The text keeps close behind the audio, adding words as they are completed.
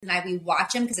and we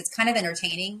watch him because it's kind of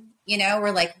entertaining. You know,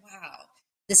 we're like, wow,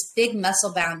 this big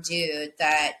muscle bound dude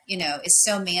that, you know, is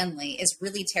so manly is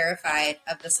really terrified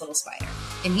of this little spider.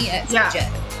 And he is legit.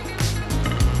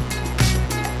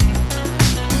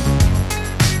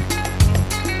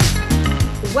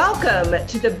 Welcome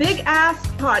to the Big Ask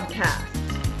Podcast,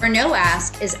 where no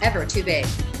ask is ever too big.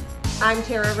 I'm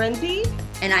Tara Renzi.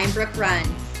 And I'm Brooke Runn.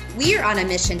 We are on a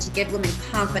mission to give women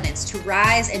confidence to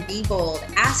rise and be bold,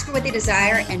 ask for what they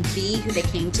desire, and be who they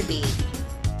came to be.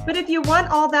 But if you want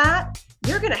all that,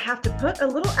 you're going to have to put a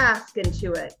little ask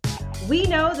into it. We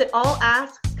know that all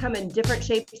asks come in different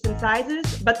shapes and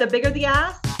sizes, but the bigger the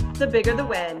ask, the bigger the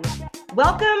win.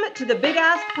 Welcome to the Big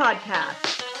Ask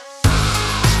Podcast.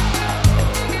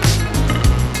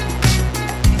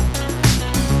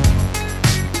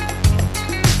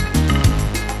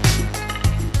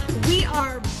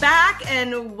 Back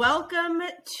and welcome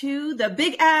to the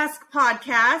Big Ask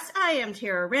Podcast. I am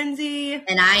Tara Renzi.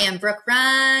 And I am Brooke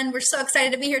Runn. We're so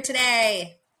excited to be here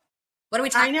today. What are we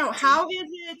talking about? I know. How is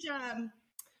it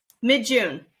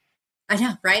mid-June? I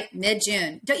know, right?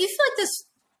 Mid-June. Don't you feel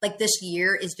like this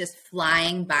year is just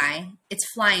flying by? It's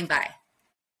flying by.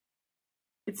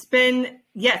 It's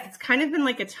kind of been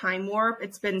like a time warp.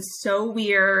 It's been so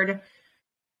weird.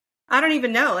 I don't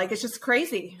even know. Like, it's just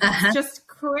crazy. It's just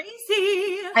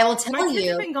crazy. I will tell you.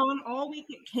 He's been gone all week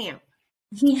at camp.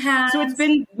 He has. So it's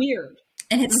been weird.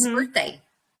 And it's his birthday.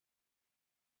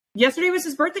 Yesterday was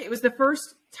his birthday. It was the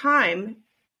first time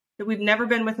that we've never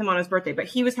been with him on his birthday, but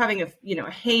he was having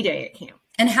a heyday at camp.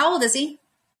 And how old is he?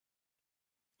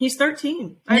 He's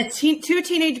 13. I have two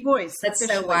teenage boys. That's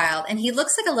officially. So wild. And he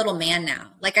looks like a little man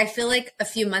now. Like, I feel like a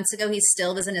few months ago, he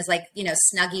still was in his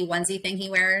snuggie onesie thing he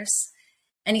wears.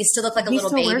 And he still looked like a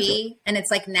little baby. And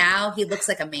it's like now he looks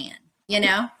like a man, you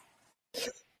know?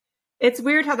 It's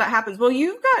weird how that happens. Well,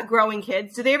 you've got growing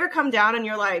kids. Do they ever come down and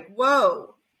you're like,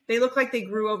 whoa, they look like they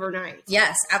grew overnight?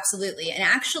 Yes, absolutely. And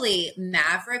actually,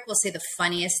 Maverick will say the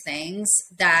funniest things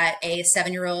that a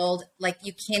 7-year-old, like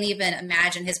you can't even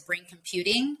imagine his brain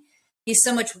computing. He's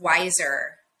so much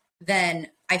wiser than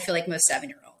I feel like most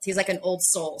 7-year-olds. He's like an old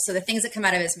soul. So the things that come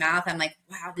out of his mouth, I'm like,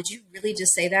 wow, did you really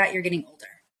just say that? You're getting older.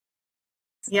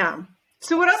 Yeah.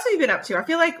 So what else have you been up to? I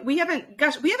feel like we haven't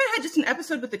had just an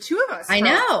episode with the two of us. I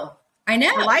know. A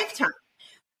lifetime.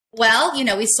 Well,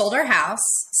 we sold our house.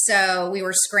 So we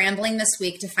were scrambling this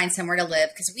week to find somewhere to live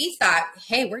because we thought,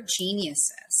 hey, we're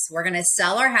geniuses. We're going to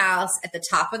sell our house at the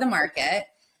top of the market.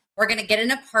 We're going to get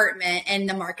an apartment and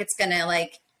the market's going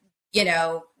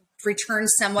to return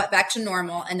somewhat back to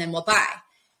normal and then we'll buy.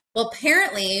 Well,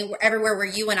 apparently everywhere where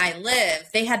you and I live,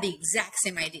 they had the exact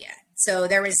same idea. So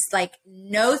there was like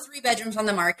no 3 bedrooms on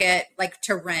the market, like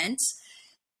to rent.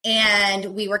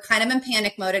 And we were kind of in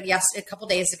panic mode a couple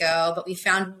days ago, but we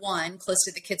found one close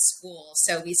to the kids' school.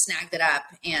 So we snagged it up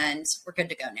and we're good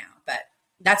to go now. But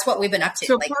that's what we've been up to.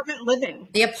 So apartment living.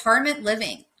 The apartment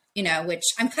living, which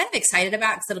I'm kind of excited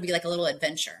about because it'll be like a little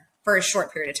adventure for a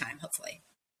short period of time, hopefully.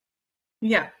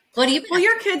 Yeah. What do you? Well,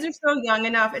 your kids are so young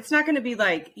enough. It's not going to be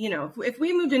like, if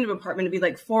we moved into an apartment, it'd be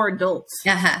like 4 adults.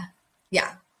 Yeah.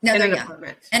 No, they're young.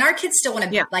 Apartment. And our kids still want to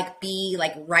be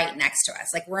like right next to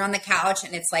us. Like we're on the couch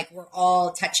and it's like we're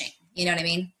all touching. You know what I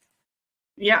mean?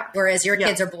 Yeah. Whereas your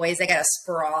kids are boys, they got to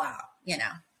sprawl out,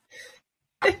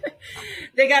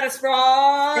 They got to sprawl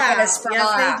out. Yes,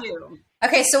 they do.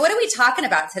 Okay, so what are we talking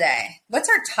about today? What's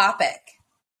our topic?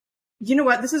 You know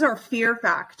what? This is our fear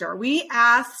factor. We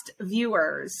asked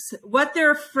viewers what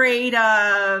they're afraid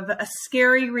of, a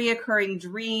scary reoccurring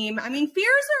dream. I mean,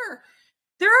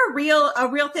 they're a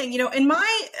real thing. In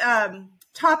my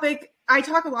topic, I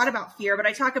talk a lot about fear, but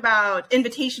I talk about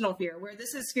invitational fear, where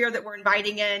this is fear that we're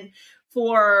inviting in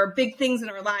for big things in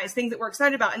our lives, things that we're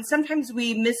excited about. And sometimes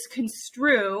we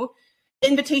misconstrue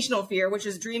invitational fear, which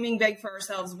is dreaming big for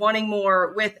ourselves, wanting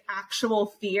more, with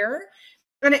actual fear.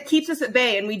 And it keeps us at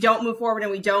bay and we don't move forward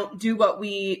and we don't do what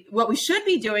we should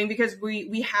be doing because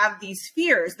we have these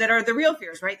fears that are the real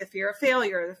fears, right? The fear of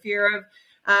failure, the fear of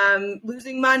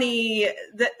losing money,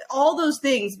 all those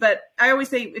things. But I always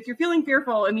say, if you're feeling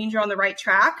fearful, it means you're on the right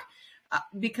track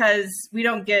because we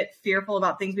don't get fearful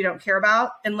about things we don't care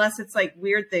about unless it's like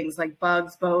weird things like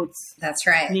bugs, boats. That's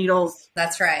right. Needles.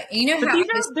 That's right. And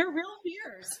they're real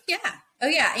fears. Yeah. Oh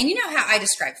yeah. And you know how I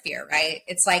describe fear, right?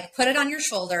 It's like, put it on your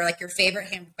shoulder, like your favorite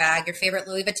handbag, your favorite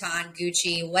Louis Vuitton,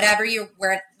 Gucci, whatever you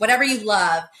wear, whatever you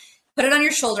love, put it on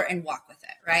your shoulder and walk with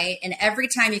it. Right. And every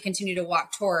time you continue to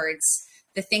walk towards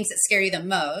the things that scare you the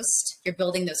most, you're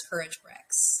building those courage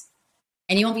bricks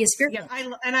and you won't be as fearful.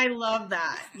 Yeah, I love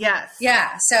that. Yes.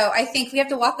 Yeah. So I think we have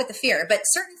to walk with the fear, but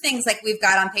certain things like we've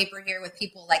got on paper here with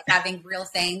people like having real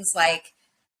things like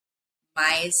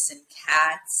mice and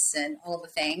cats and all the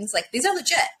things. Like these are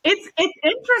legit. It's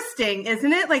interesting,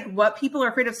 isn't it? Like what people are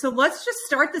afraid of. So let's just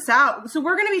start this out. So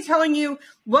we're going to be telling you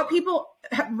what people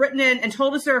have written in and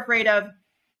told us they're afraid of.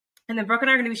 And then Brooke and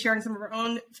I are going to be sharing some of our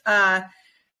own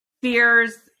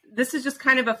fears. This is just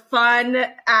kind of a fun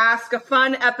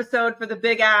episode for the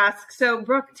big ask. So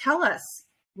Brooke, tell us,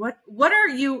 what are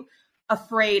you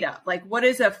afraid of? Like, what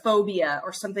is a phobia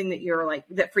or something that you're like,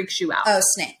 that freaks you out? Oh,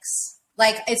 snakes.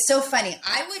 Like, it's so funny.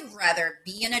 I would rather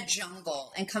be in a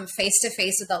jungle and come face to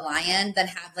face with a lion than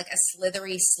have like a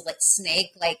slithery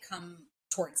snake, like come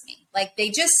towards me. Like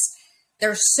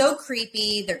they're so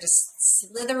creepy. They're just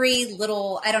slithery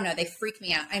little, I don't know. They freak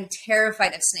me out. I'm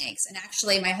terrified of snakes. And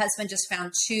actually my husband just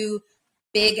found 2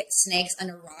 big snakes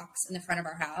under rocks in the front of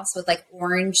our house with like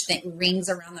orange rings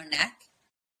around their neck.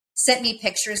 Sent me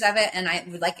pictures of it. And I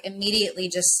would like immediately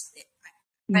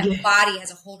my body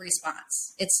has a whole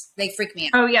response. They freak me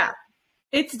out. Oh yeah.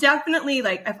 It's definitely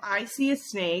like, if I see a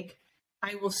snake,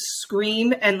 I will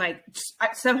scream and like,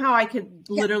 somehow I could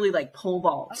literally like pole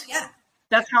vault. Oh yeah.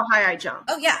 That's how high I jump.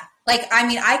 Oh yeah. Like, I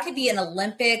mean, I could be an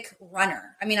Olympic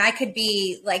runner. I mean, I could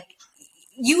be like,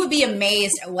 you would be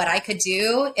amazed at what I could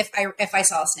do if I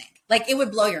saw a snake. Like it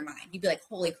would blow your mind. You'd be like,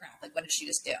 holy crap. Like, what did she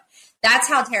just do? That's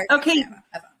how terrified I am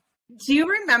of them. Do you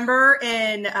remember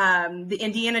in the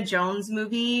Indiana Jones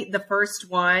movie, the first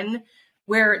one,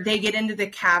 where they get into the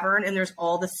cavern and there's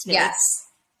all the snakes?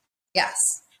 Yes.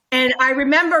 And I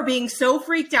remember being so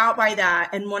freaked out by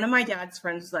that. And one of my dad's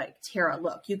friends was like, Tara,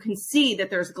 look, you can see that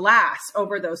there's glass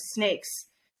over those snakes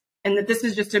and that this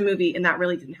is just a movie and that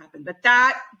really didn't happen. But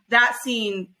that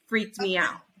scene freaked me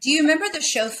out. Do you remember the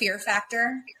show Fear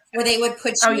Factor where they would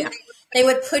put you, they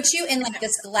would put you in like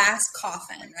this glass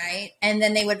coffin, right? And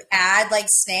then they would add like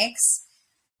snakes.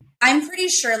 I'm pretty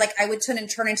sure like I would turn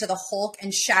into the Hulk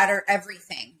and shatter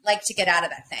everything like to get out of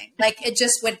that thing. Like it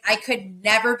just I could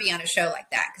never be on a show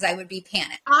like that because I would be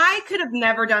panicked. I could have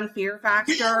never done Fear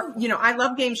Factor. You know, I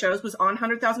love game shows, was on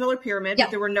 $100,000 Pyramid,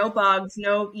 but there were no bugs,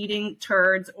 no eating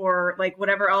turds or like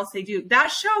whatever else they do.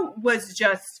 That show was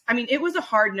just, I mean, it was a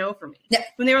hard no for me. Yeah.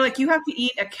 When they were like, you have to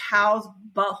eat a cow's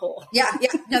butthole. Yeah.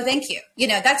 No, thank you. You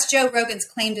know, that's Joe Rogan's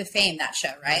claim to fame, that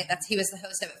show, right? He was the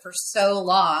host of it for so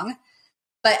long.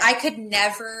 But I could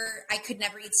never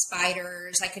eat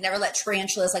spiders. I could never let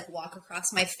tarantulas like walk across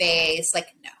my face. Like,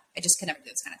 no, I just could never do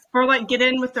this kind of thing. Or like get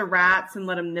in with the rats and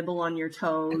let them nibble on your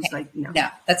toes. Okay. Like, no,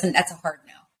 that's a hard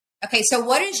no. Okay. So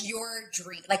what is your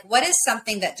dream? Like, what is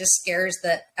something that just scares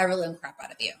the ever-living crap out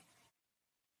of you?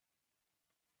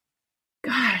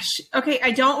 Gosh. Okay. I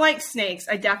don't like snakes.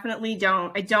 I definitely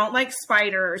don't. I don't like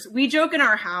spiders. We joke in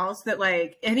our house that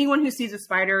like anyone who sees a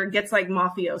spider gets like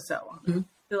mafioso on them. Mm-hmm.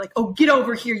 They're like, oh, get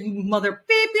over here, you mother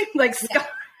baby. Like,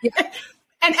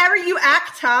 and you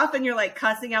act tough and you're like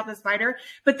cussing out the spider,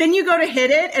 but then you go to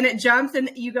hit it and it jumps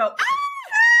and you go,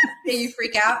 and you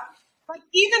freak out. Like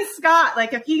even Scott,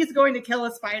 like if he's going to kill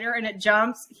a spider and it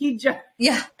jumps, he jumps.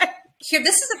 Yeah. Here,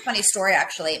 this is a funny story,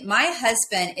 actually. My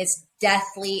husband is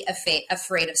deathly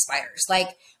afraid of spiders.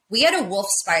 Like we had a wolf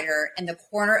spider in the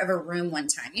corner of a room one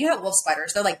time. You know how wolf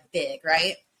spiders, they're like big,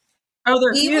 right? Oh,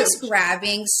 they're He huge. was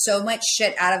grabbing so much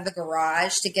shit out of the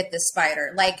garage to get this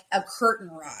spider, like a curtain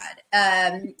rod,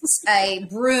 a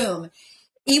broom.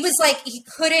 He was like, he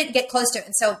couldn't get close to it.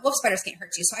 And so wolf spiders can't hurt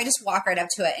you. So I just walk right up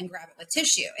to it and grab it with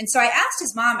tissue. And so I asked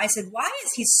his mom, I said, why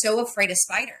is he so afraid of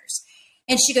spiders?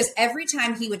 And she goes, every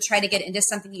time he would try to get into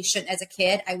something he shouldn't as a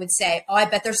kid, I would say, oh, I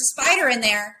bet there's a spider in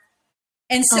there.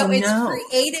 And so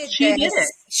created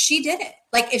She did it.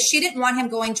 Like if she didn't want him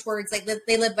going towards, like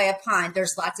they live by a pond,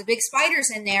 there's lots of big spiders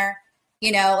in there,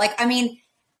 you know, like, I mean,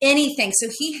 anything. So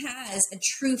he has a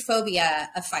true phobia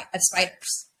of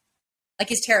spiders. Like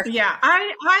he's terrified. Yeah.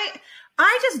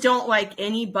 I just don't like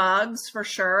any bugs for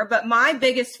sure. But my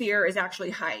biggest fear is actually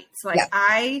heights. Like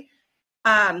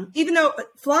even though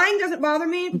flying doesn't bother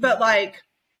me, but like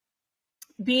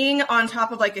being on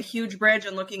top of like a huge bridge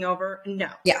and looking over, no.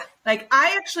 Yeah. Like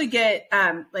I actually get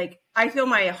like I feel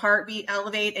my heartbeat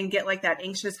elevate and get like that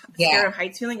anxious fear of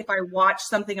heights feeling if I watch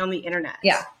something on the internet.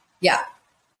 Yeah. Yeah.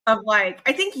 Of like,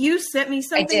 I think you sent me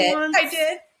something once. I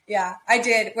did. Yeah, I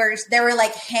did. Where they were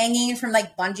like hanging from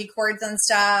like bungee cords and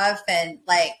stuff and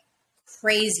like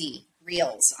crazy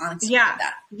reels on stuff like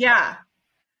that. Yeah.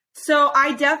 So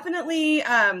I definitely,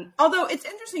 although it's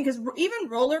interesting because even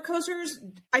roller coasters,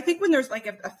 I think when there's like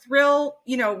a thrill,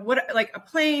 you know, like a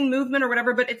plane movement or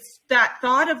whatever, but it's that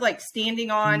thought of like standing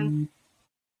on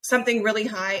something really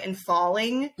high and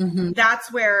falling. Mm-hmm.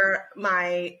 That's where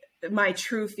my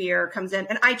true fear comes in.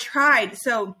 And I tried.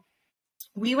 So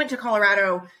we went to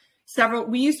Colorado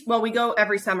we go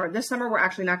every summer. This summer, we're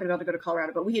actually not going to be able to go to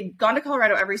Colorado, but we had gone to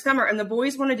Colorado every summer, and the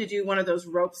boys wanted to do one of those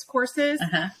ropes courses.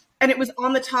 And it was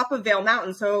on the top of Vail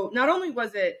Mountain. So not only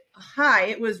was it high,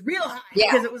 it was real high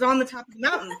because it was on the top of the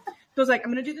mountain. So I was like,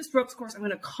 I'm going to do this ropes course. I'm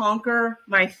going to conquer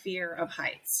my fear of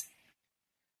heights.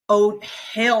 Oh,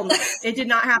 hell no. It did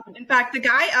not happen. In fact, the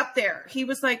guy up there, he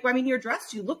was like, well, I mean, you're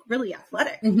dressed, you look really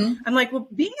athletic. I'm like, well,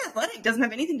 being athletic doesn't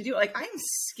have anything to do. Like, I am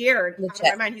scared out of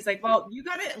my mind. He's like, well, you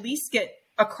got to at least get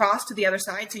across to the other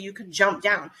side so you can jump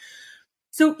down.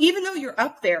 So even though you're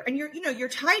up there and you're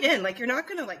tied in, like, you're not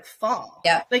going to like fall.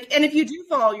 Yeah. Like, and if you do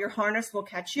fall, your harness will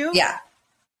catch you. Yeah.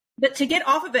 But to get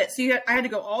off of it, I had to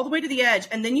go all the way to the edge,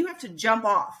 and then you have to jump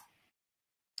off.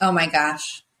 Oh my gosh.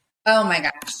 Oh my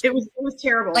gosh. It was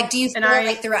terrible. Like, do you feel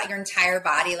like throughout your entire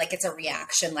body, like it's a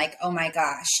reaction, like, oh my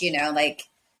gosh, like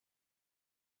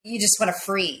you just want to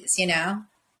freeze,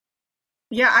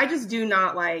 Yeah, I do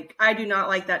not like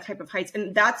that type of heights.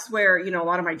 And that's where, a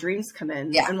lot of my dreams come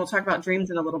in. Yeah. And we'll talk about dreams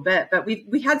in a little bit, but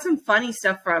we had some funny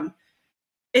stuff from,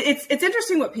 it's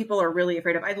interesting what people are really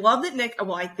afraid of. I love that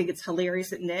I think it's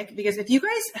hilarious that Nick, because if you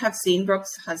guys have seen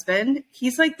Brooke's husband,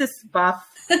 he's like this buff,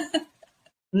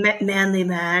 manly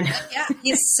man. Yeah,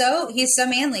 he's so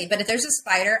manly. But if there's a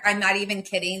spider, I'm not even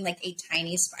kidding, like a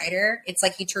tiny spider, it's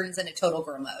like he turns into total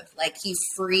girl mode. Like he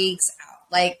freaks out.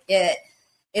 Like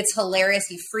it's hilarious.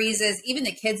 He freezes. Even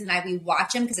the kids and I, we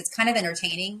watch him because it's kind of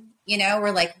entertaining.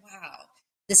 We're like, wow,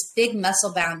 this big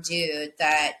muscle bound dude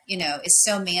that, is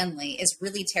so manly is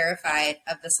really terrified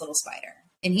of this little spider.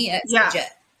 And he is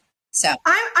legit. So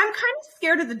I'm kind of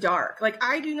scared of the dark. Like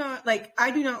I do not like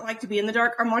to be in the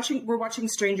dark. We're watching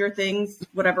Stranger Things,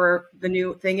 whatever the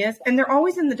new thing is, and they're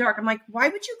always in the dark. I'm like, why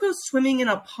would you go swimming in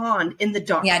a pond in the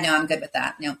dark? Yeah, no, I'm good with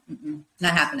that. No,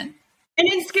 not happening.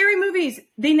 And in scary movies,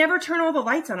 they never turn all the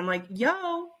lights on. I'm like,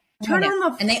 yo, turn on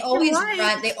the and they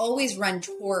always run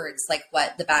towards like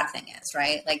what the bad thing is,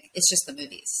 right? Like it's just the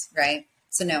movies, right?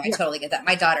 So no, I totally get that.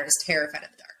 My daughter is terrified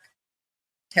of the dark.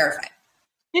 Terrified.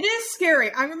 It is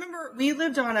scary. I remember we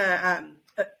lived on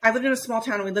I lived in a small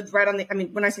town, and we lived right on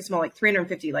when I say small, like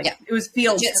 350, it was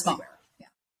fields everywhere. Yeah.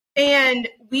 And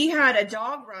we had a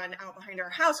dog run out behind our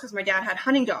house because my dad had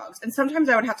hunting dogs. And sometimes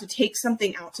I would have to take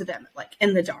something out to them, like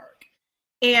in the dark,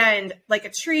 and like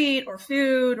a treat or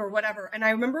food or whatever. And I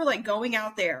remember like going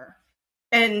out there,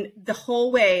 and the whole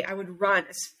way I would run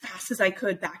as fast as I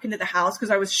could back into the house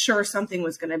because I was sure something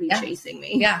was going to be chasing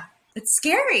me. Yeah. It's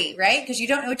scary, right? Because you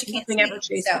don't know what you can't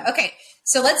see. So, okay.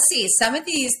 So let's see. Some of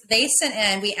these they sent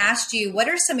in, we asked you, what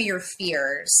are some of your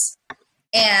fears?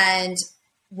 And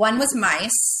one was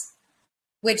mice,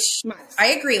 which I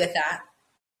agree with that.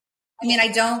 I mean,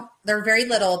 they're very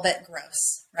little, but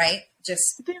gross, right?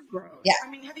 They're gross. Yeah. I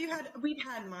mean, we've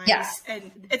had mice,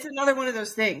 and it's another one of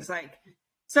those things. Like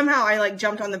somehow I like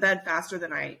jumped on the bed faster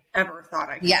than I ever thought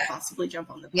I could possibly jump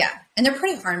on the bed. Yeah. And they're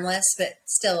pretty harmless, but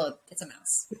still it's a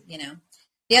mouse,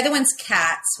 The other one's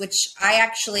cats, which I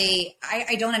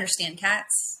don't understand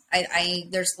cats.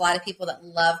 There's a lot of people that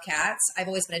love cats. I've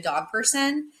always been a dog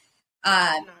person.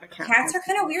 I'm not a cat cats are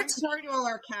kind of weird. Sorry to all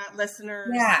our cat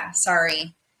listeners. Yeah.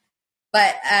 Sorry.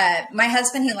 But my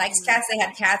husband, he likes cats. They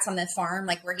had cats on the farm,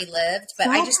 like where he lived, but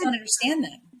I just don't understand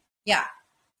them. Yeah.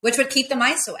 Which would keep the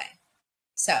mice away.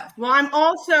 So, well, I'm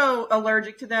also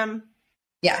allergic to them.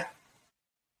 Yeah.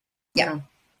 Yeah.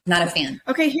 Not a fan.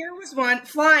 Okay. Here was one.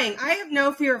 Flying. I have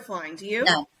no fear of flying. Do you?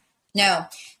 No.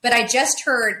 But I just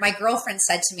heard my girlfriend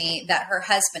said to me that her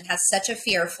husband has such a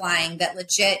fear of flying that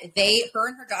legit her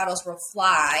and her daughters will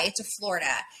fly to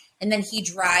Florida and then he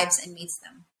drives and meets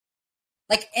them.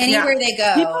 Like anywhere they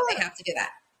go, they have to do that.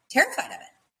 Terrified of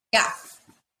it. Yeah.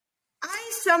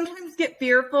 I sometimes get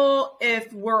fearful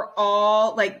if we're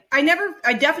all like, I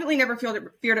definitely never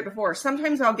feared it before.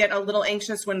 Sometimes I'll get a little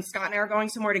anxious when Scott and I are going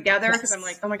somewhere together because I'm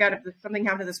like, oh my God, if something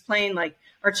happened to this plane, like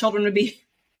our children would be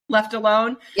left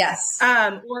alone. Yes.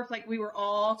 Or if like we were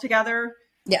all together,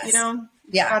 yes.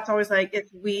 Yeah. Scott's always like, if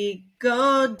we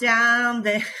go down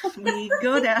there, we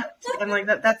go down. I'm like,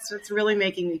 that's really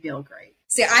making me feel great.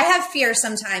 See, I have fear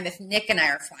sometime if Nick and I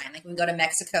are flying, like we can go to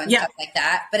Mexico and stuff like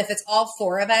that. But if it's all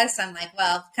four of us, I'm like,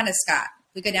 well, kind of Scott.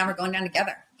 We go down, we're going down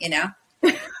together,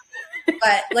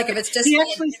 But like if it's just he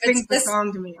actually sings the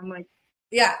song to me. I'm like,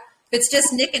 yeah. If it's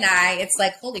just Nick and I, it's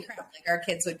like, holy crap! Like our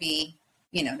kids would be,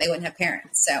 they wouldn't have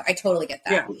parents. So I totally get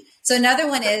that. Yeah. So another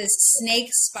one is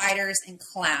snakes, spiders, and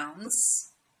clowns.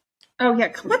 Oh yeah,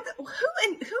 who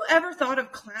ever thought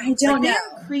of clowns? I don't know.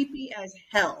 They're creepy as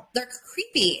hell. They're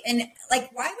creepy, and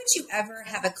like, why would you ever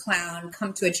have a clown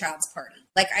come to a child's party?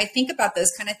 Like, I think about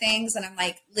those kind of things, and I'm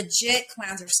like, legit,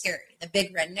 clowns are scary. The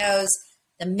big red nose,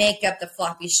 the makeup, the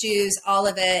floppy shoes, all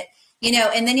of it.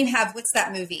 And then you have, what's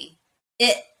that movie?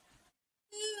 It.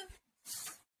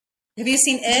 Have you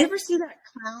seen Did you It? ever see that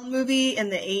clown movie in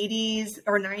the 80s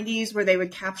or 90s where they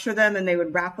would capture them and they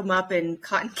would wrap them up in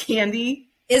cotton candy?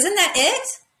 Isn't that it?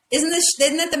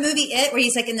 Isn't that the movie It, where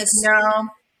he's like in this? No.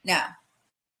 No.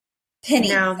 Penny.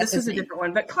 No, That's this his is a name. different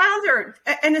one. But clowns are,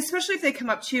 and especially if they come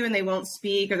up to you and they won't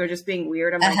speak or they're just being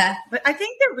weird. I'm like, but I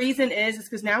think the reason is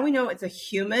because now we know it's a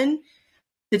human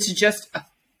that's just a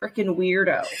freaking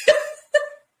weirdo.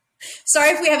 Sorry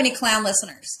if we have any clown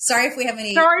listeners. Sorry if we have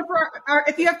any. Sorry for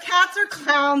if you have cats or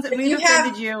clowns and we've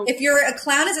offended you. If you're a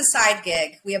clown as a side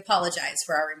gig, we apologize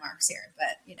for our remarks here.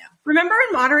 But Remember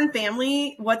in Modern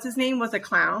Family, what's his name was a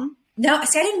clown? No,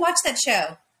 see, I didn't watch that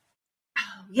show.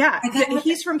 Yeah,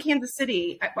 he's from Kansas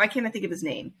City. Why can't I think of his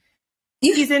name?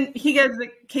 He goes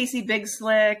the Casey Big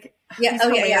Slick. Yeah, he's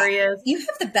hilarious. You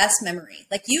have the best memory.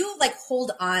 Like you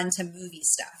hold on to movie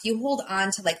stuff. You hold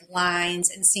on to like lines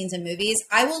and scenes in movies.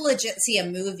 I will legit see a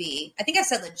movie. I think I've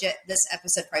said legit this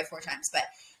episode probably 4 times, but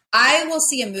I will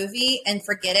see a movie and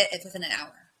forget it within an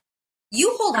hour.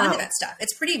 You hold on to that stuff.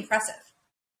 It's pretty impressive.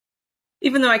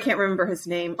 Even though I can't remember his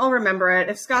name, I'll remember it.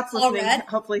 If Scott's listening,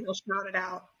 hopefully he'll shout it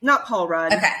out. Not Paul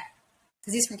Rudd. Okay.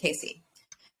 Because he's from Casey.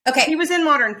 Okay. He was in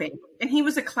Modern Family, and he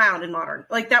was a clown in Modern.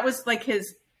 Like, that was like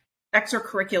his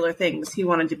extracurricular things. He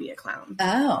wanted to be a clown.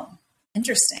 Oh,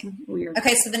 interesting. Weird.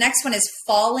 Okay, so the next one is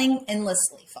falling,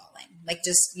 endlessly falling. Like,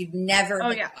 just, you'd never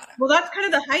hit the bottom. Well, that's kind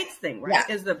of the heights thing, right?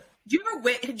 Yeah. Do you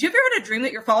ever had a dream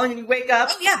that you're falling and you wake up?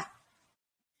 Oh, yeah.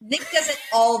 Nick does it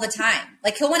all the time.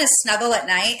 Like, he'll want to snuggle at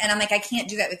night, and I'm like, I can't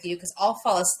do that with you because I'll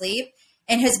fall asleep,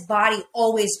 and his body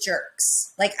always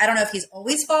jerks. Like, I don't know if he's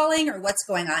always falling or what's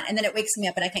going on, and then it wakes me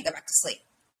up, and I can't go back to sleep.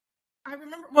 I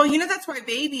remember. Well, that's why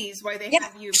babies, why they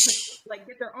have you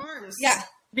get their arms. Yeah.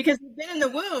 Because they've been in the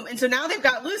womb, and so now they've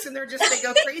got loose, and they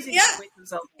go crazy. Yeah. To wake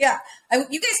themselves. Yeah.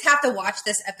 You guys have to watch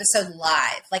this episode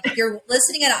live. Like, if you're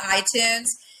listening on iTunes,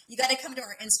 you got to come to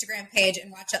our Instagram page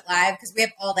and watch it live because we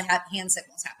have all the hand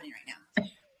signals happening right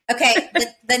now. Okay,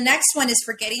 the next one is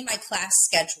forgetting my class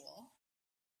schedule.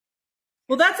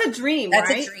 Well, that's a dream, That's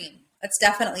right? a dream. That's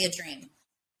definitely a dream.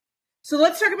 So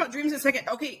let's talk about dreams in a second.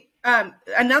 Okay,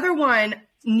 another one,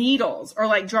 needles or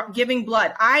like giving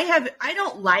blood. I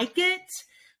don't like it,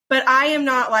 but I am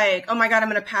not like, oh my God, I'm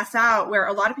going to pass out. Where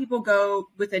a lot of people go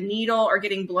with a needle or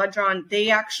getting blood drawn, they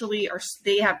have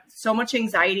so much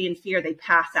anxiety and fear, they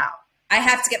pass out. I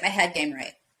have to get my head game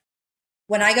right.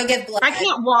 When I go give blood, I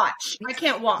can't watch.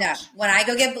 No, when I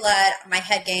go give blood, my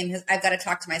head game, I've got to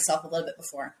talk to myself a little bit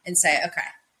before and say, okay,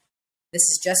 this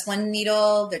is just one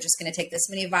needle. They're just going to take this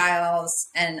many vials,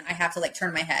 and I have to like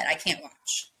turn my head. I can't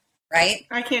watch, right?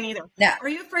 I can't either. No. Are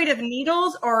you afraid of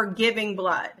needles or giving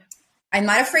blood? I'm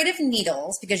not afraid of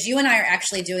needles because you and I are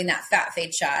actually doing that fat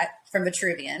fade shot from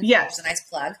Vitruvian. Yes. Which is a nice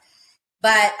plug.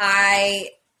 But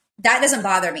that doesn't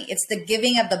bother me. It's the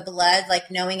giving of the blood, like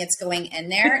knowing it's going in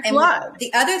there. It's and blood.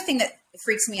 The other thing that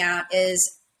freaks me out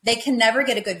is they can never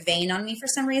get a good vein on me for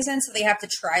some reason. So they have to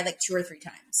try like 2 or 3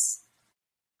 times.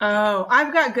 Oh,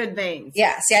 I've got good veins.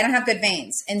 Yeah. See, I don't have good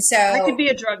veins. And so I could be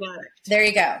a drug addict. There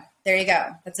you go.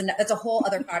 That's a whole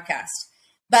other podcast.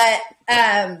 But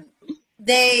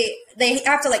they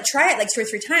have to like try it like 2 or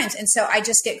 3 times. And so I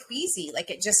just get queasy.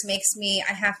 Like it just makes me,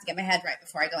 I have to get my head right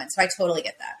before I go in. So I totally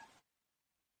get that.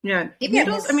 Yeah.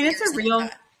 Needles, I mean, it's a real,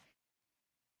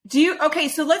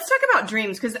 so let's talk about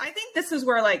dreams. Cause I think this is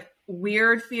where like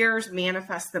weird fears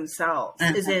manifest themselves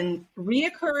is in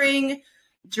reoccurring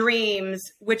dreams,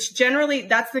 which generally,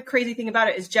 that's the crazy thing about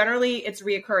it is generally it's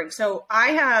reoccurring. So I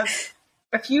have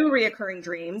a few reoccurring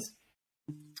dreams.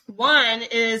 One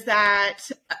is that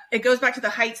it goes back to the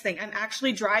heights thing. I'm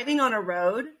actually driving on a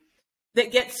road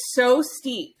that gets so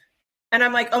steep. And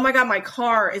I'm like, oh my God, my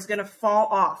car is going to fall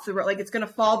off the road. Like it's going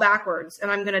to fall backwards and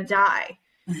I'm going to die.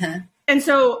 And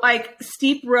so like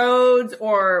steep roads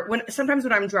or sometimes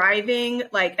when I'm driving,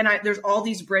 like, and there's all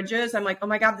these bridges, I'm like, oh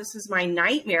my God, this is my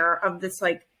nightmare of this,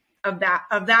 like of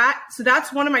that. So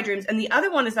that's one of my dreams. And the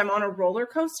other one is I'm on a roller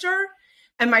coaster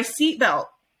and my seatbelt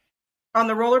on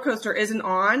the roller coaster isn't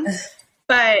on,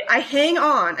 but I hang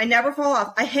on. I never fall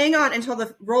off. I hang on until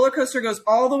the roller coaster goes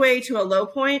all the way to a low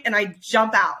point and I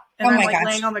jump out and I'm like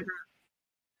laying on the ground.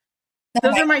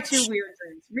 Those are my 2 weird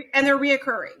dreams and they're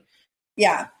reoccurring.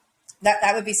 Yeah.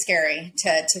 That would be scary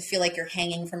to feel like you're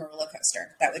hanging from a roller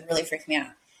coaster. That would really freak me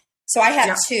out. So I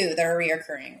have 2 that are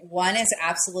reoccurring. One is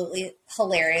absolutely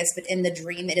hilarious, but in the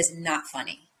dream, it is not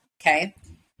funny. Okay.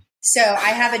 So I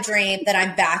have a dream that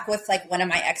I'm back with like one of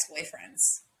my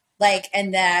ex-boyfriends. Like,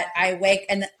 and that I wake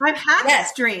and I've had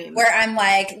this dream where I'm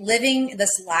like living this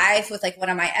life with like one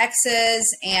of my exes.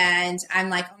 And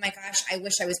I'm like, oh my gosh, I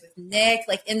wish I was with Nick.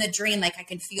 Like in the dream, like I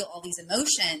can feel all these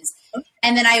emotions.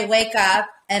 And then I wake up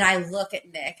and I look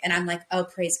at Nick and I'm like, oh,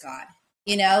 praise God.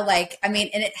 You know, like, I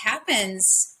mean, and it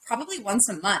happens probably once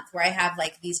a month where I have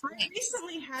like these dreams. I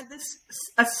recently had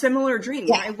a similar dream.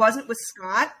 Yeah. I wasn't with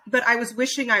Scott, but I was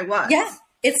wishing I was. Yeah.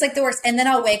 It's like the worst. And then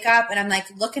I'll wake up and I'm like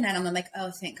looking at him. I'm like,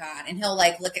 oh, thank God. And he'll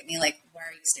like look at me like, why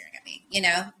are you staring at me? You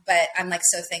know, but I'm like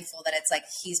so thankful that it's like,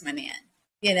 he's my man,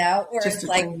 you know, or it's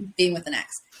like being with an ex.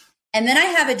 And then I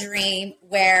have a dream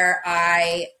where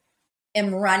I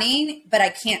am running, but I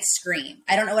can't scream.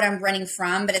 I don't know what I'm running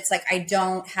from, but it's like, I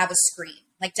don't have a scream,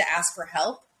 like to ask for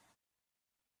help.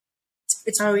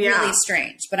 It's really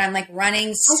strange, but I'm like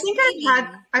running. Screaming. I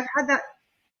think I've had that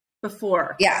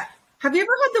before. Yeah. Have you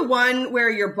ever had the one where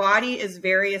your body is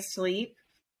very asleep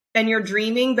and you're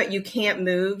dreaming, but you can't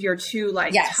move? You're too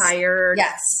tired.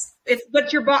 Yes. It's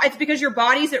because your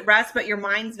body's at rest, but your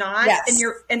mind's not. Yes.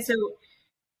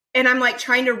 And I'm like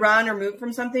trying to run or move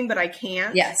from something, but I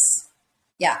can't. Yes.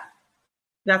 Yeah.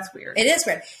 That's weird. It is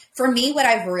weird. For me, what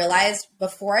I've realized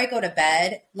before I go to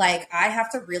bed, like I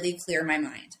have to really clear my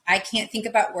mind. I can't think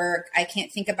about work. I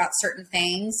can't think about certain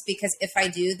things because if I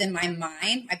do, then my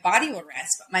body will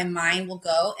rest, but my mind will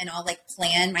go and I'll like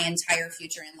plan my entire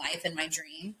future in life in my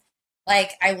dream.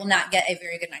 Like I will not get a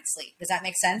very good night's sleep. Does that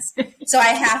make sense? So I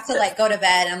have to like go to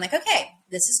bed and I'm like, okay,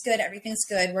 this is good. Everything's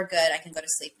good. We're good. I can go to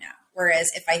sleep now. Whereas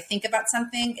if I think about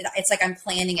something, it's like I'm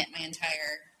planning it my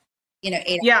entire,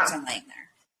 8 hours I'm laying there.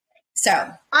 So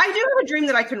I do have a dream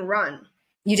that I can run.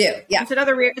 You do. Yeah. It's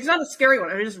not a scary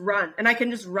one. I just run and I can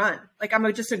just run. Like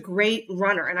I'm just a great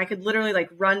runner and I could literally like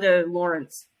run to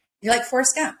Lawrence. You're like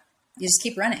Forrest Gump. You just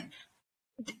keep running.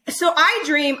 So I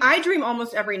dream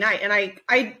almost every night. And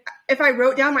if I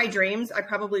wrote down my dreams, I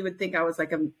probably would think I was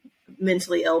like a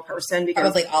mentally ill person because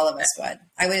probably all of us would.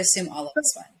 I would assume all of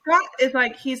us would. Scott is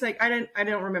like, he's like, I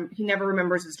don't remember. He never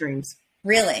remembers his dreams.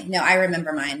 Really? No, I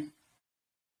remember mine.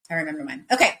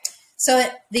 Okay. So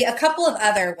a couple of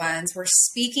other ones were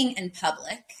speaking in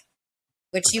public,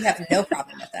 which you have no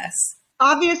problem with this.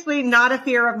 Obviously not a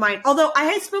fear of mine. Although I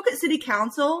had spoke at city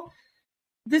council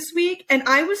this week and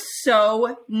I was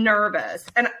so nervous.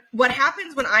 And what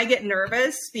happens when I get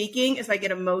nervous speaking is I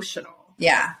get emotional.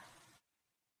 Yeah.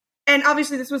 And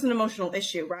obviously this was an emotional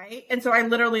issue, right? And so I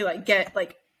literally like get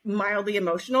like mildly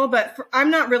emotional, but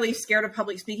I'm not really scared of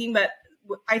public speaking, but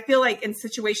I feel like in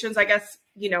situations, I guess,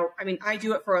 I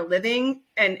do it for a living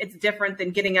and it's different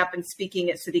than getting up and speaking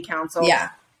at city council.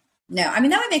 Yeah. No, that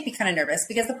would make me kind of nervous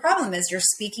because the problem is you're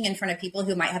speaking in front of people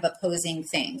who might have opposing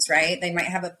things, right? They might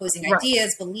have opposing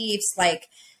ideas, beliefs,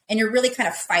 and you're really kind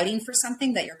of fighting for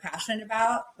something that you're passionate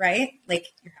about, right? Like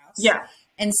your house. Yeah.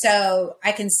 And so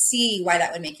I can see why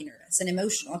that would make you nervous and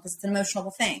emotional because it's an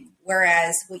emotional thing.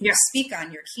 Whereas what you speak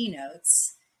on your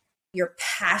keynotes, you're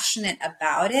passionate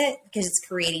about it because it's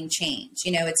creating change.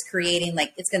 It's creating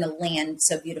it's going to land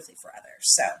so beautifully for others.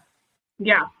 So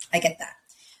yeah, I get that.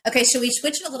 Okay. Should we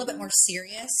switch it a little bit more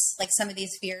serious? Like some of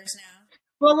these fears now?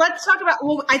 Well, let's talk about,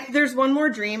 there's one more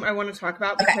dream I want to talk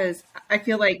about because I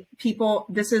feel like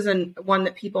this is one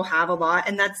that people have a lot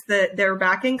and that's they're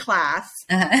back in class.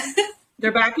 Uh-huh.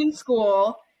 They're back in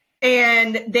school.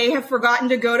 And they have forgotten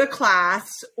to go to class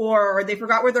or they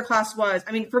forgot where their class was.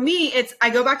 I mean, for me,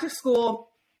 I go back to school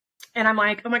and I'm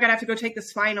like, oh my God, I have to go take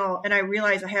this final. And I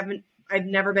realize I've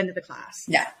never been to the class.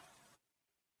 Yeah.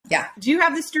 Yeah. Do you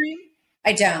have this dream?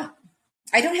 I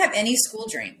don't have any school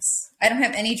dreams. I don't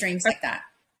have any dreams like that.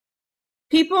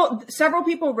 Several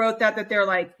people wrote that they're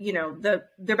like,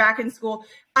 they're back in school.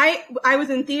 I was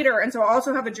in theater. And so I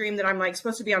also have a dream that I'm like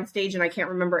supposed to be on stage and I can't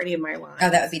remember any of my lines. Oh,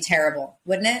 that would be terrible.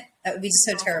 Wouldn't it? That would be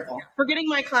so terrible. Forgetting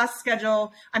my class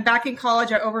schedule. I'm back in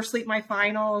college. I oversleep my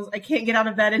finals. I can't get out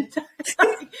of bed in time.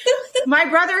 My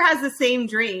brother has the same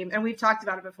dream. And we've talked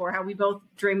about it before, how we both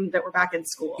dreamed that we're back in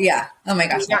school. Yeah. Oh my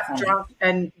gosh. We got drunk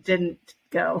and didn't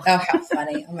go. Oh, how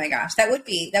funny. Oh my gosh. That would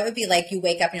be like you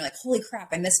wake up and you're like, holy crap,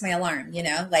 I missed my alarm.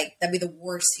 That'd be the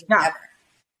worst thing ever.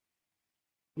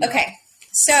 Okay.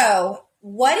 So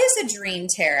what is a dream,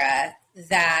 Tara,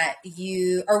 that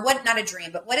not a dream,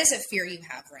 but what is a fear you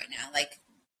have right now?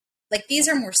 Like these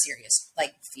are more serious,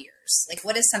 fears.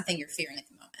 What is something you're fearing at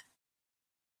the moment?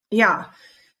 Yeah.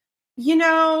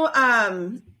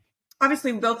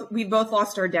 Obviously we both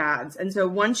lost our dads. And so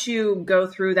once you go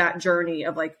through that journey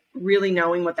of really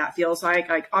knowing what that feels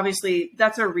like obviously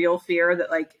that's a real fear that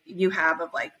you have of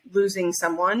losing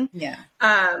someone. Yeah.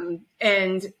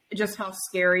 And just how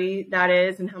scary that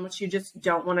is and how much you just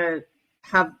don't want to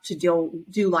have to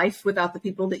do life without the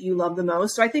people that you love the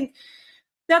most. So I think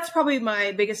that's probably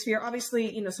my biggest fear.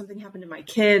 Obviously, something happened to my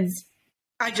kids.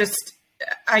 I just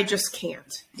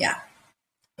can't. Yeah.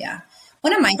 Yeah.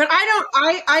 One of my, but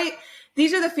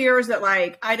these are the fears that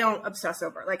like, I don't obsess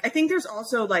over. Like, I think there's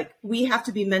also like, we have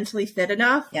to be mentally fit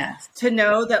enough to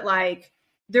know that like,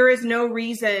 there is no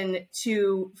reason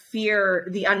to fear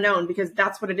the unknown, because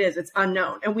that's what it is. It's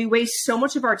unknown. And we waste so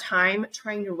much of our time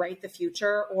trying to write the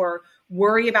future or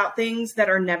worry about things that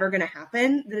are never going to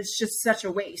happen, that it's just such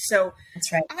a waste. So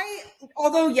that's right.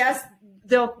 Although yes,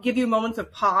 they'll give you moments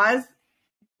of pause.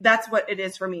 That's what it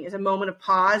is for me, is a moment of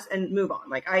pause and move on.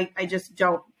 Like I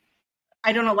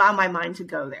don't allow my mind to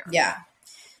go there. Yeah.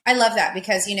 I love that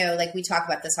because, like we talk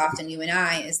about this often, you and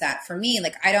I, is that for me,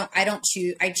 like, I don't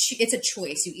choose, it's a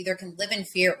choice. You either can live in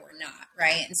fear or not.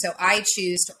 Right. And so I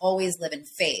choose to always live in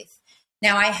faith.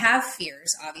 Now I have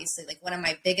fears, obviously. Like one of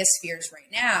my biggest fears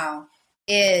right now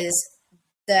is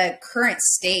the current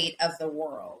state of the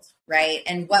world. Right.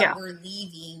 And what we're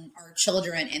leaving our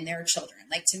children and their children.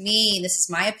 Like, to me, this is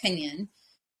my opinion.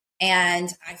 And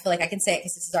I feel like I can say it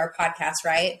because this is our podcast,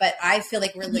 right? But I feel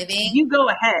like we're living. You go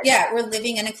ahead. Yeah, we're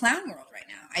living in a clown world right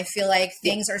now. I feel like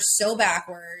things are so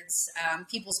backwards.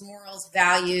 People's morals,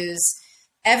 values,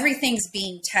 everything's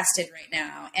being tested right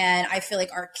now. And I feel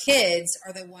like our kids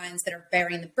are the ones that are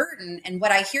bearing the burden. And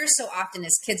what I hear so often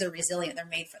is kids are resilient. They're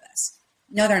made for this.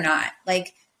 No, they're not.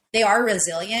 Like, they are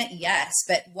resilient, yes.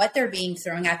 But what they're being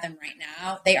thrown at them right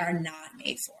now, they are not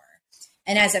made for.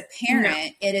 And as a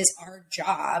parent, it is our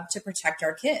job to protect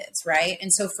our kids, right?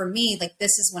 And so for me, like,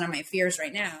 this is one of my fears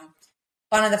right now.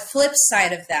 But on the flip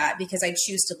side of that, because I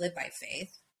choose to live by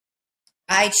faith,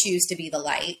 I choose to be the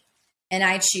light, and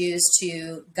I choose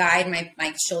to guide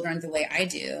my children the way I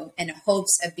do in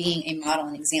hopes of being a model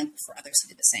and example for others to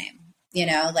do the same.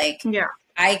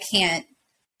 I can't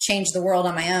change the world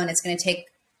on my own. It's going to take,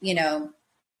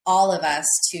 all of us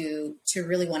to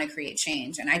really want to create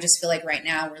change. And I just feel like right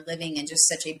now we're living in just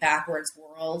such a backwards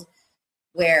world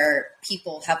where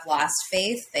people have lost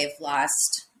faith. They've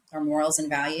lost their morals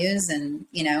and values, and,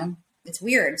 it's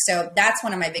weird. So that's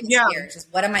one of my biggest fears, is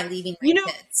what am I leaving my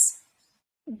kids?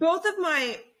 Both of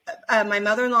my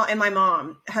mother-in-law and my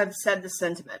mom have said the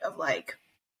sentiment of like,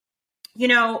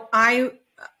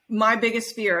 my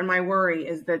biggest fear and my worry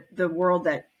is that the world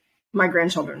that my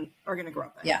grandchildren are going to grow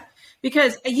up in. Yeah.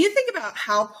 Because you think about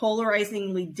how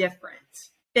polarizingly different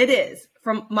it is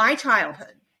from my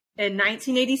childhood in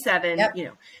 1987,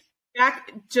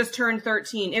 Jack just turned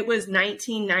 13. It was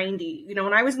 1990.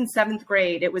 When I was in 7th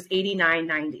grade, it was 89,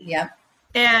 90. Yeah.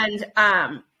 And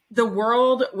the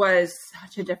world was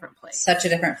such a different place. Such a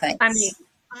different place. I mean,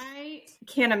 I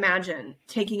can't imagine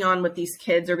taking on what these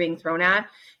kids are being thrown at.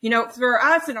 For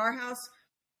us in our house,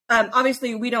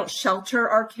 obviously we don't shelter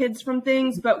our kids from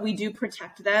things, but we do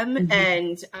protect them. Mm-hmm.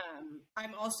 And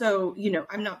I'm also,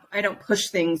 I don't push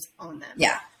things on them.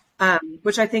 Yeah.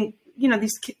 Which I think,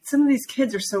 some of these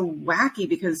kids are so wacky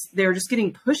because they're just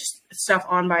getting pushed stuff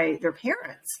on by their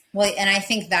parents. Well, and I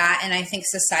think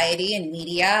society and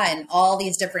media and all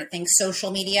these different things,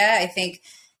 social media, I think,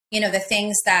 the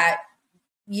things that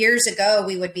years ago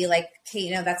we would be like, okay,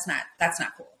 that's not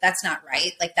cool. That's not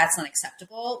right. Like, that's not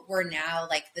acceptable. We're now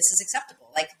like, this is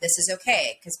acceptable. Like, this is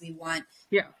okay. Cause we want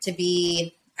to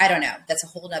be, I don't know. That's a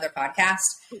whole nother podcast.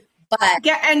 But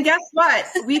and guess what?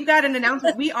 We've got an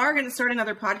announcement. We are going to start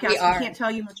another podcast. I can't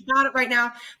tell you much about it right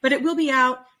now, but it will be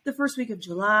out the first week of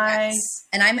July. Yes.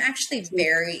 And I'm actually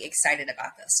very excited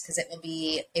about this because it will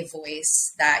be a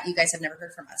voice that you guys have never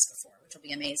heard from us before, which will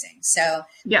be amazing. So,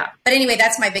 yeah. But anyway,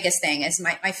 that's my biggest thing is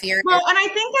my fear. Well, and I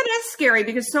think that is scary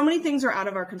because so many things are out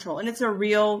of our control, and it's a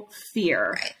real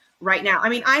fear. Right now. I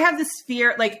mean, I have this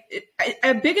fear, like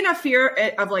a big enough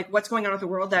fear of like what's going on with the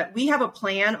world that we have a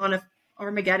plan on a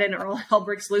Armageddon or all hell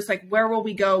breaks loose. Like, where will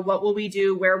we go? What will we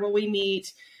do? Where will we meet?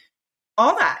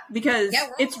 All that, because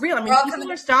it's real. I mean,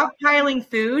 people are stockpiling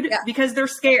food because they're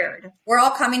scared. We're all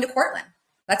coming to Portland.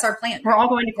 That's our plan. We're all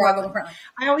going to Portland.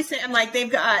 I always say, I'm like,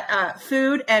 they've got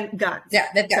food and guns. Yeah,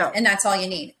 they've got, and that's all you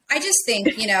need. I just think,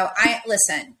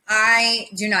 I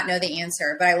do not know the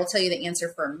answer, but I will tell you the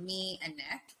answer for me and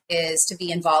Nick is to be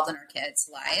involved in our kids'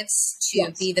 lives,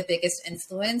 to be the biggest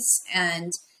influence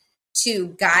and to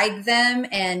guide them,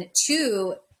 and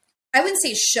to, I wouldn't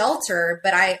say shelter,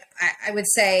 but I would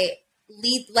say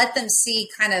let them see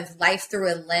kind of life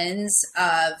through a lens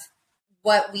of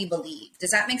what we believe.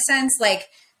 Does that make sense? Like,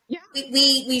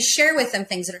 we share with them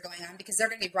things that are going on because they're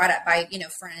going to be brought up by,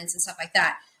 friends and stuff like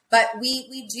that. But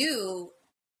we do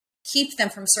keep them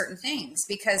from certain things,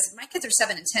 because my kids are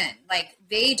 7 and 10. Like,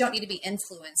 they don't need to be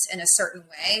influenced in a certain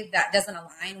way that doesn't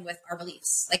align with our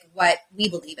beliefs, like what we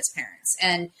believe as parents.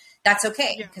 And that's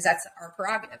okay, because that's our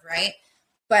prerogative, right?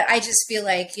 But I just feel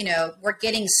like, we're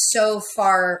getting so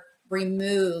far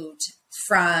removed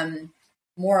from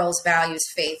morals, values,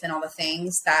 faith, and all the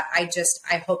things that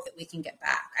I hope that we can get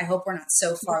back. I hope we're not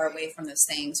so far away from those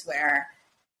things where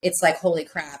it's like, holy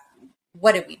crap,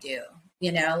 what did we do?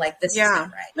 Like, this is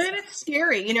not right. And it's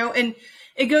scary, and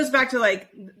it goes back to like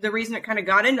the reason it kind of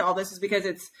got into all this is because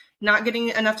it's not getting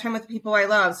enough time with the people I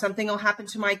love. Something will happen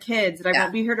to my kids that I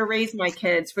won't be here to raise my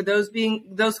kids. For those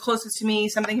closest to me,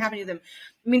 something happening to them.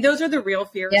 I mean, those are the real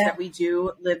fears that we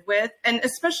do live with. And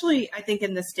especially, I think,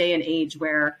 in this day and age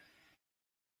where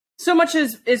so much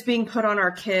is being put on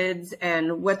our kids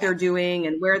and what they're doing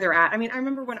and where they're at. I mean, I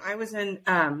remember when I was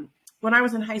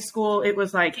in high school, it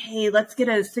was like, hey, let's get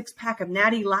a 6-pack of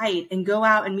Natty Light and go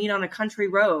out and meet on a country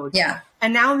road. Yeah.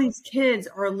 And now these kids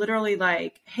are literally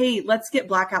like, hey, let's get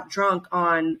blackout drunk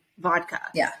on vodka.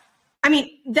 Yeah. I mean,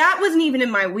 that wasn't even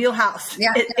in my wheelhouse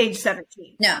at age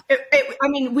 17. No. I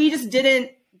mean, we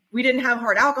didn't have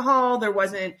hard alcohol. There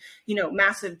wasn't,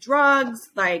 massive drugs.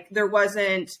 Like, there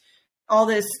wasn't all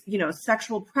this,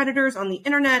 sexual predators on the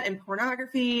internet and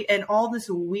pornography and all this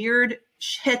weird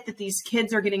shit that these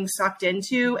kids are getting sucked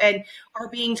into and are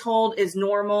being told is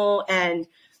normal. And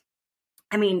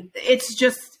I mean, it's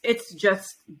just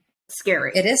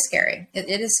scary. It is scary. It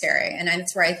is scary. And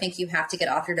that's where I think you have to get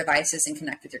off your devices and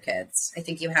connect with your kids. I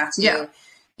think you have to,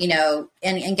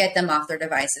 and get them off their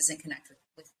devices and connect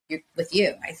with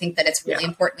you. I think that it's really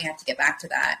important. We have to get back to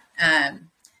that.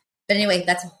 But anyway,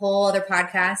 that's a whole other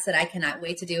podcast that I cannot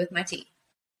wait to do with my tea.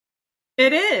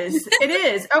 It is. It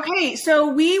is. Okay, so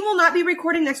we will not be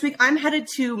recording next week. I'm headed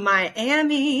to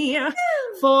Miami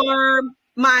for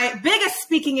my biggest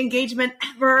speaking engagement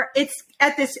ever. It's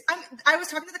at this. I was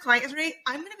talking to the client yesterday.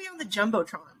 I'm going to be on the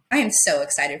Jumbotron. I am so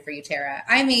excited for you, Tara.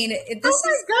 I mean, God,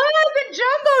 the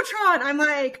Jumbotron. I'm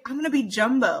like, I'm going to be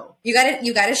Jumbo. You got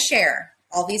to share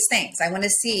all these things. I want to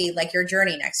see like your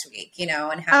journey next week,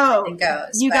 and how it goes.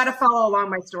 You got to follow along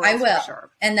my story. I will. For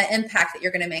sure. And the impact that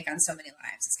you're going to make on so many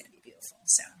lives is going to be beautiful.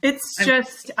 So it's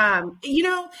just, I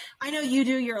know you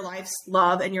do your life's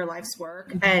love and your life's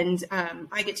work, and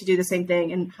I get to do the same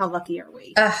thing. And how lucky are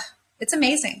we? It's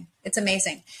amazing. It's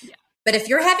amazing. Yeah. But if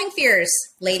you're having fears,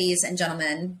 ladies and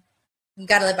gentlemen, you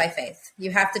got to live by faith.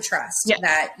 You have to trust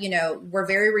that, we're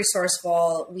very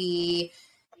resourceful. We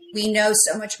know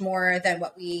so much more than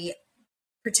what we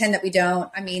pretend that we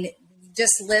don't. I mean,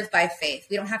 just live by faith.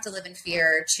 We don't have to live in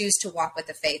fear. Choose to walk with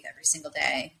the faith every single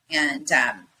day. And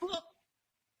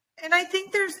I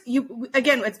think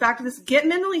it's back to this, get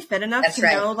mentally fit enough to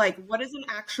know, like, what is an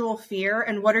actual fear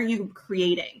and what are you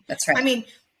creating? That's right. I mean,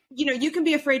 you can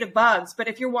be afraid of bugs, but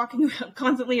if you're walking around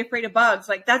constantly afraid of bugs,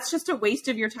 like, that's just a waste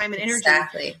of your time and energy.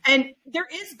 Exactly. And there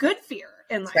is good fear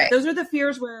in life. Right. Those are the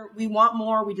fears where we want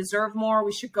more, we deserve more,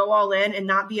 we should go all in and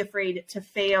not be afraid to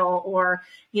fail, or,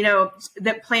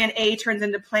 that plan A turns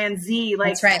into plan Z.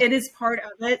 Like, that's right. It is part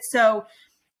of it. So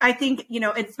I think,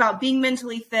 it's about being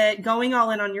mentally fit, going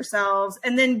all in on yourselves,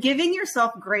 and then giving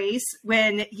yourself grace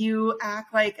when you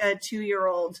act like a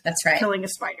 2-year-old that's right. killing a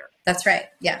spider. That's right.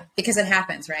 Yeah. Because it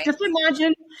happens, right? Just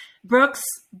imagine Brooke's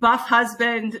buff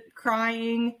husband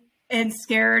crying and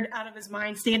scared out of his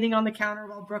mind, standing on the counter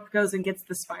while Brooke goes and gets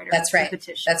the spider. That's right. The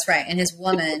tissue. That's right. And his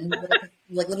woman,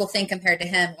 little thing compared to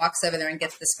him, walks over there and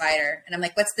gets the spider. And I'm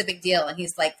like, what's the big deal? And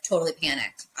he's like totally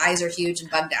panicked. Eyes are huge and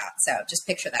bugged out. So just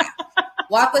picture that.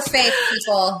 Walk with faith,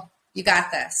 people. You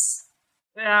got this.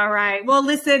 All right. Well,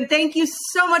 listen, thank you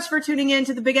so much for tuning in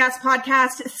to the Big Ass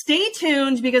Podcast. Stay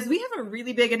tuned because we have a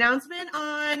really big announcement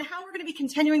on how we're going to be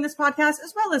continuing this podcast,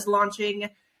 as well as launching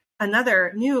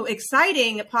another new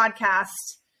exciting podcast.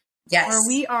 Yes. Where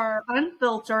we are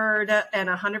unfiltered and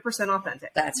 100%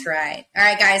 authentic. That's right. All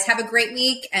right, guys, have a great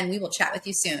week and we will chat with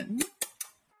you soon.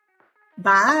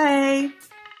 Bye.